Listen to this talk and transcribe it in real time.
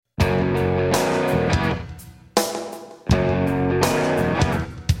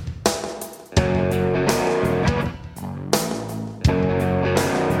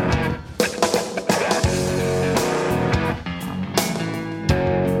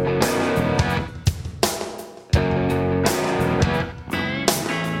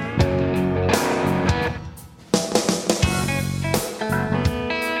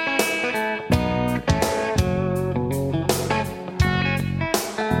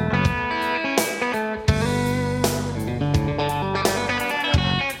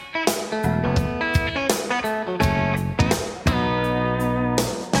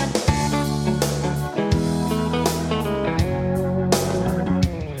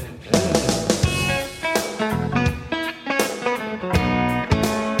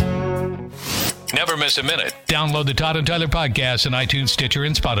miss a minute. Download the Todd and Tyler podcast on iTunes, Stitcher,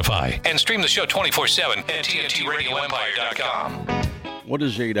 and Spotify. And stream the show 24/7 at TNTRadioEmpire.com. What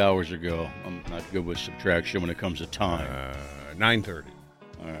is 8 hours ago? I'm not good with subtraction when it comes to time. 9:30.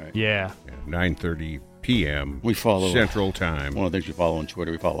 All right. Yeah. 9:30 p.m. We follow Central Time. One of the things we follow on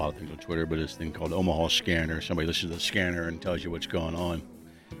Twitter, we follow a lot of things on Twitter, but this thing called Omaha Scanner. Somebody listens to the scanner and tells you what's going on.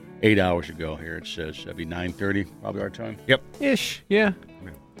 8 hours ago here it says. That'd be 9:30, probably our time. Yep. Ish, yeah.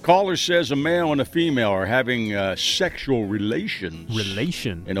 Caller says a male and a female are having sexual relations.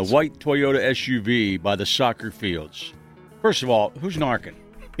 In a white Toyota SUV by the soccer fields. First of all, who's narking?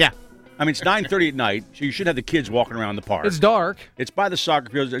 Yeah. I mean, it's 9:30 at night, so you should have the kids walking around the park. It's dark. It's by the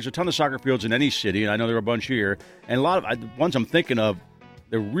soccer fields. There's a ton of soccer fields in any city, and I know there are a bunch here. And a lot of the ones I'm thinking of,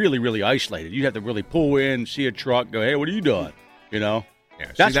 they're really, really isolated. You have to really pull in, see a truck, go, hey, what are you doing? You know? Yeah,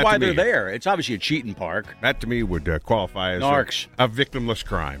 see, that's that why to they're me- there. It's obviously a cheating park. That to me would qualify as NARCs. a victimless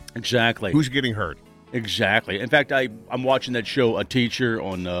crime. Exactly. Who's getting hurt? Exactly. In fact, I'm watching that show, A Teacher,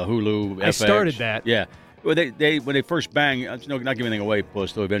 on Hulu. I FX. started that. Yeah. Well, they when they first bang, not giving anything away,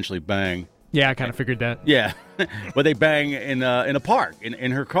 plus they'll eventually bang. Yeah, I kind of figured that. Yeah, but they bang in a park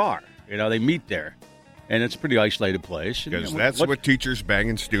in her car. You know, they meet there, and it's a pretty isolated place. Because that's what teachers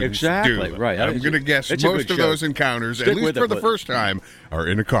banging students do. Exactly, right. I'm going to guess it's a most good of show. those encounters, Stick at least with for it, the but- first time, are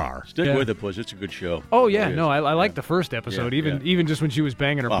in a car. Stick with it, Puss. It's a good show. Oh, yeah. It No, is. I like the first episode, Yeah, even just when she was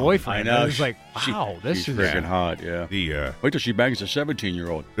banging her boyfriend. I know. I was like, wow, she's this is freaking hot, yeah. Wait till she bangs a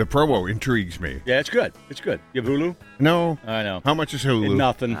 17-year-old. The promo intrigues me. Yeah, it's good. It's good. You have Hulu? No. I know. How much is Hulu?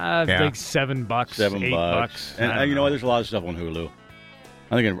 Nothing. like $7, $8. And you know what? There's a lot of stuff on Hulu.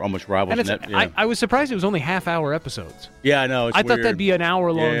 I think it almost rivals And Net. Yeah. I was surprised it was only half-hour episodes. Yeah, I know. It's I thought weird. that'd be an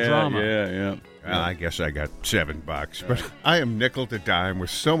hour-long drama. Yeah. Well, I guess I got $7, but I am nickel to dime with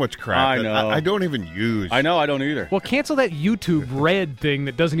so much crap I that know. I don't even use. I know. I don't either. Well, cancel that YouTube Red thing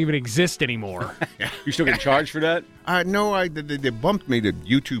that doesn't even exist anymore. You still get charged for that? No, they bumped me to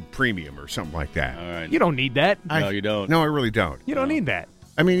YouTube Premium or something like that. All right. You don't need that. No, you don't. No, I really don't. You don't need that.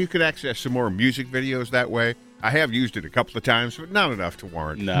 I mean, you could access some more music videos that way. I have used it a couple of times, but not enough to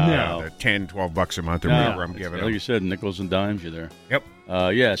warrant No. the $10, $12 a month or No. whatever I'm giving Like them. you said, nickels and dimes, you're there. Yep.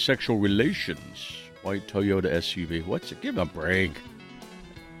 Yeah, sexual relations. White Toyota SUV. What's it? Give him a break.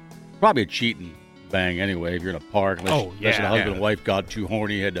 Probably a cheating bang anyway if you're in a park. Unless the husband and wife got too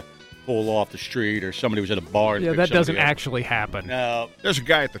horny, had to pull off the street, or somebody was at a bar. And Yeah, picked that doesn't somebody up. actually happen. No. There's a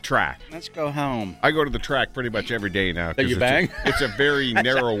guy at the track. Let's go home. I go to the track pretty much every day now. That you 'cause bang? It's a very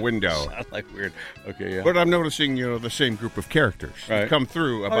narrow window. Sounds like weird. Okay, yeah. But I'm noticing, the same group of characters Right. come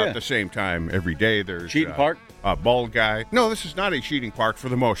through about yeah. the same time every day. There's Cheating park? A bald guy. No, this is not a cheating park for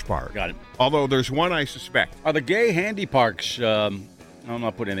the most part. Got it. Although there's one I suspect. Are the gay handy parks? I'm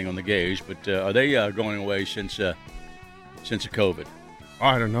not putting anything on the gays, but are they going away since the COVID? Oh,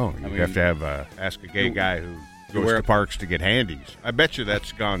 I don't know. You mean, have to have ask a gay guy who goes wear to a- parks to get handies. I bet you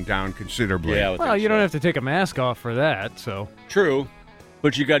that's gone down considerably. Yeah, I would Well, think you so. don't have to take a mask off for that, so. True,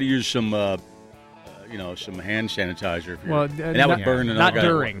 but you got to use some, some hand sanitizer. If you're, Well, and that would burn another not guy.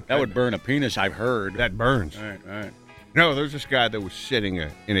 during. That would burn a penis. I've heard. That burns. All right. No, there's this guy that was sitting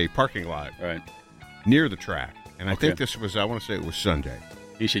in a parking lot Right. near the track. And I Okay. think this was, I want to say it was Sunday.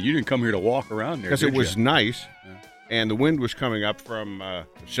 He said, "You didn't come here to walk around there, Because did it was ya?" nice, and the wind was coming up from the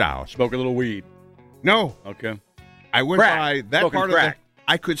south. Smoke a little weed. No, Okay. I went Crack. by that Smoking part crack. of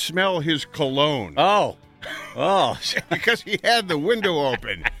I could smell his cologne Oh. because he had the window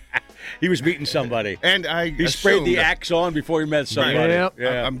open. He was meeting somebody. And He sprayed the Axe on before he met somebody. Yep.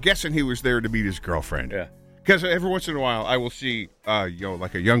 Yeah. I'm guessing he was there to meet his girlfriend. Yeah. Because every once in a while, I will see,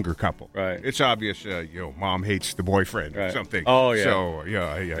 like a younger couple. Right. It's obvious, mom hates the boyfriend or Right. something. Oh, yeah.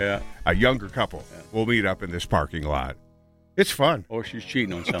 So, a younger couple will meet up in this parking lot. It's fun. Or she's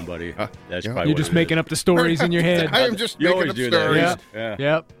cheating on somebody. That's yeah. probably You're what just it making is. up the stories in your head. I am just You making always up do that. stories. Yeah. Yeah.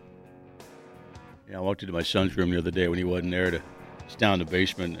 Yep. Yeah, I walked into my son's room the other day when he wasn't there. It's down in the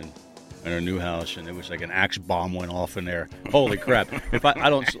basement and in our new house, and it was like an Axe bomb went off in there. Holy crap! If I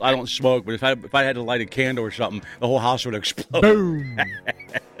don't smoke, but if I had to light a candle or something, the whole house would explode. Boom.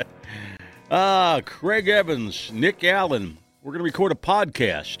 Craig Evans, Nick Allen. We're going to record a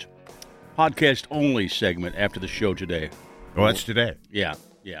podcast only segment after the show today. Well, that's today. Yeah.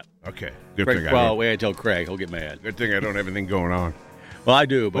 Okay. Good Craig, thing well, wait until Craig. He'll get mad. Good thing I don't have anything going on. Well, I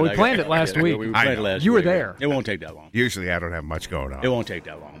do, but Well, we planned it last week. We I planned it know. last You were week. there. It won't take that long. Usually I don't have much going on. It won't take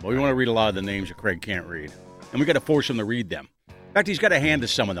that long. But we want to read a lot of the names that Craig can't read. And we got to force him to read them. In fact, he's got a hand to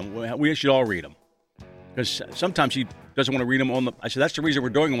some of them. We should all read them. Because sometimes he doesn't want to read them on the... I said, that's the reason we're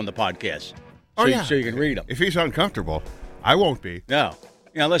doing them on the podcast. So, so you can read them. If he's uncomfortable, I won't be. No.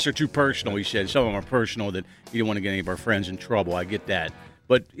 Unless they're too personal, he said. Some of them are personal that you don't want to get any of our friends in trouble. I get that.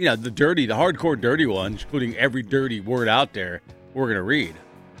 But, the hardcore dirty ones, including every dirty word out there, we're going to read.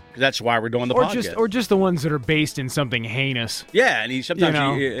 Because that's why we're doing the podcast. Or just the ones that are based in something heinous. Yeah, and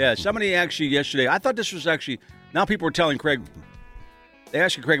somebody actually yesterday, I thought this was actually, now people are telling Craig, they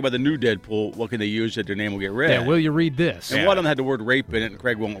asked Craig about the new Deadpool, what can they use that their name will get read? Yeah, will you read this? And one of them had the word rape in it, and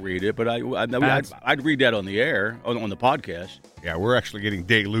Craig won't read it, but I'd read that on the air, on the podcast. Yeah, we're actually getting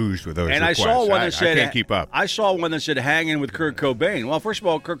deluged with those and requests. I saw one that said, I can't keep up. I saw one that said hanging with Kurt Cobain. Well, first of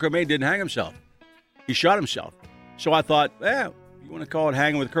all, Kurt Cobain didn't hang himself. He shot himself. So I thought, you want to call it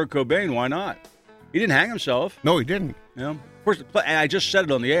hanging with Kurt Cobain, why not? He didn't hang himself. No, he didn't. Of course, and I just said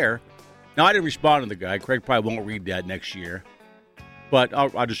it on the air. Now, I didn't respond to the guy. Craig probably won't read that next year. But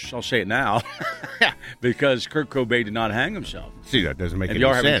I'll say it now because Kurt Cobain did not hang himself. See, that doesn't make any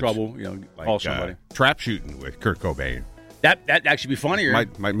sense. If sense. you're having trouble, call somebody. Trap shooting with Kurt Cobain. That actually be funnier.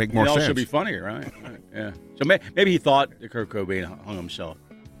 Might make more sense. It also be funnier, right? Yeah. So maybe he thought that Kurt Cobain hung himself.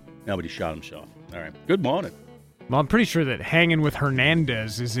 No, but he shot himself. All right. Good morning. Well, I'm pretty sure that hanging with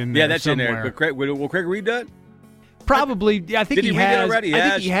Hernandez is in there. Yeah, that's somewhere. in there. But Craig, will Craig read that? Probably. Yeah, I think he has. Already?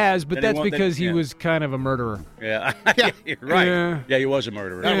 I think he has, but that's because he was kind of a murderer. Yeah, you're right. Yeah, he was a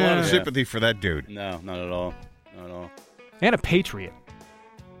murderer. Not a lot of sympathy for that dude. No, not at all. Not at all. And a patriot.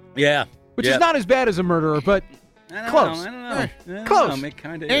 Yeah. Which is not as bad as a murderer, but close. I don't know. Close. It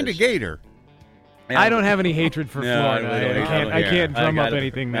kind of and is. a gator. I don't have any hatred for Florida. I can't drum up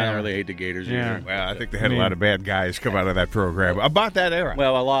anything there. I don't really hate the Gators either. Well, I think they had a lot of bad guys come out of that program about that era.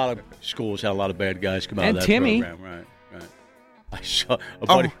 Well, a lot of schools had a lot of bad guys come out of that program. Right. I saw a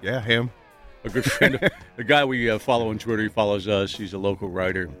buddy. Oh, yeah, him. A good friend. The guy we follow on Twitter, he follows us. He's a local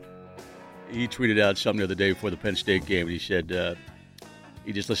writer. He tweeted out something the other day before the Penn State game, and he said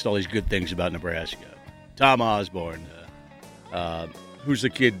he just listed all these good things about Nebraska. Tom Osborne. Who's the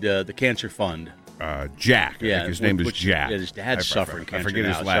kid, the Cancer Fund? Jack. I think his name is Jack. Yeah, his dad's suffering cancer. I forget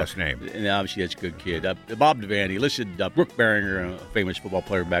his last name. And obviously, that's a good kid. Bob Devaney. Listed Brooke Behringer, a famous football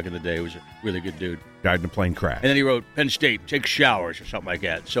player back in the day, was a really good dude. Died in a plane crash. And then he wrote, Penn State, take showers or something like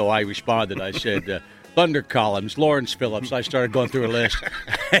that. So I responded. I said, Thunder Columns, Lawrence Phillips. I started going through a list.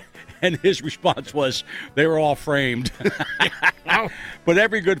 And his response was, they were all framed. But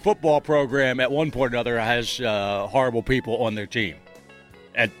every good football program at one point or another has horrible people on their team.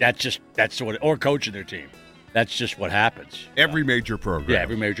 And that's what, or coaching their team. That's just what happens. Every major program. Yeah,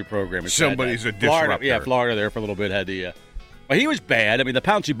 every major program. Somebody's a disruptor. Florida there for a little bit had the. But he was bad. I mean, the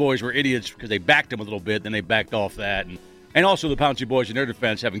Pouncey boys were idiots because they backed him a little bit, then they backed off that, and also the Pouncey boys in their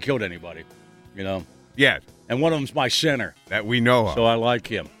defense haven't killed anybody, Yeah. And one of them's my center That we know of. So I like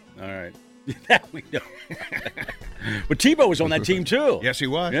him. All right. That we know. But Tebow was on that team too. Yes, he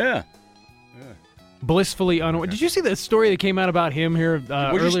was. Yeah. Blissfully unaware. Did you see the story that came out about him here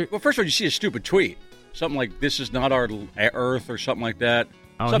earlier? Well, first of all, you see a stupid tweet. Something like, this is not our Earth or something like that.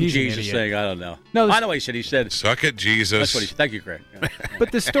 Some Jesus thing. I don't know. No, I know what he said. He said, suck it, Jesus. That's what he said. Thank you, Craig. Yeah.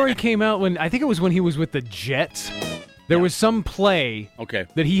 But the story came out when, I think it was when he was with the Jets. There was some play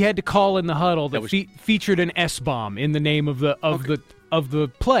that he had to call in the huddle that featured an S-bomb in the name of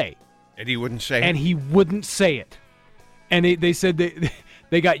the play. And he wouldn't say it? And he wouldn't say it. And they said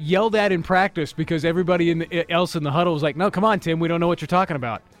they got yelled at in practice because everybody else in the huddle was like, no, come on, Tim, we don't know what you're talking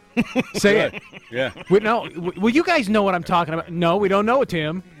about. Say it. Yeah. Well, you guys know what I'm talking about. No, we don't know it,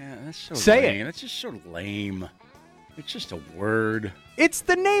 Tim. Yeah, that's so Say lame. it. That's just so lame. It's just a word. It's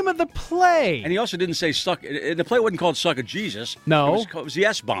the name of the play. And he also didn't say suck. The play wasn't called Suck a Jesus. No. It was the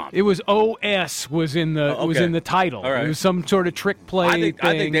S-bomb. It was OS was in the title. All right. It was some sort of trick play I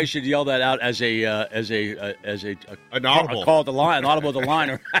think they should yell that out as an audible. Call the line, an audible the line.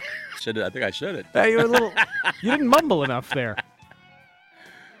 I think I said it. You didn't mumble enough there.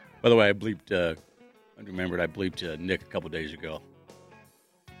 By the way, I bleeped. I bleeped Nick a couple days ago.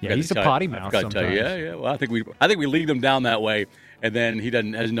 Yeah, he's a potty mouth sometimes. Tell you, yeah. Well, I think we lead him down that way, and then he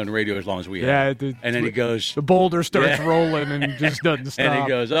hasn't done radio as long as we have. Yeah, and then he goes. The boulder starts rolling and just doesn't stop. And he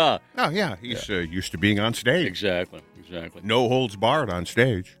goes, oh yeah, he's used to being on stage. Exactly. No holds barred on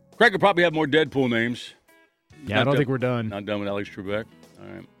stage. Craig could probably have more Deadpool names. Yeah, I don't think we're done. Not done with Alex Trebek. All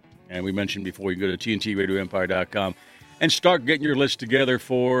right. And we mentioned before, you go to TNTRadioEmpire.com and start getting your list together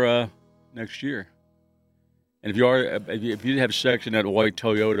for next year. And if you did have sex in that white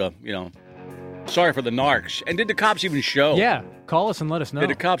Toyota, sorry for the narcs. And did the cops even show? Yeah, call us and let us know. Did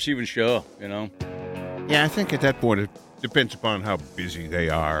the cops even show? Yeah, I think at that point it depends upon how busy they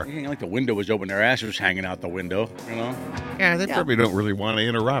are. Like the window was open, their ass was hanging out the window. Yeah, they probably don't really want to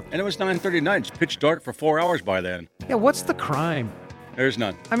interrupt. And it was 9:30 It's pitch dark for 4 hours by then. Yeah, what's the crime? There's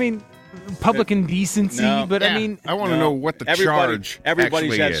none. I mean, public indecency, No. but Yeah. I mean, I want to know what the charge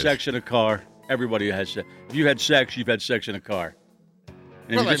Everybody's actually had is. sex in a car. Everybody has sex. If you had sex, you've had sex in a car.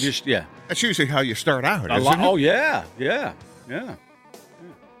 And Well, yeah. That's usually how you start out, isn't it? Oh, yeah.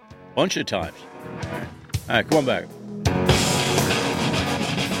 Bunch of times. All right, come on back.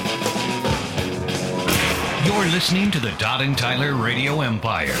 You're listening to the Todd and Tyler Radio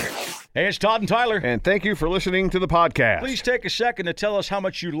Empire. Hey, it's Todd and Tyler. And thank you for listening to the podcast. Please take a second to tell us how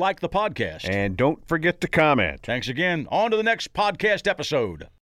much you like the podcast. And don't forget to comment. Thanks again. On to the next podcast episode.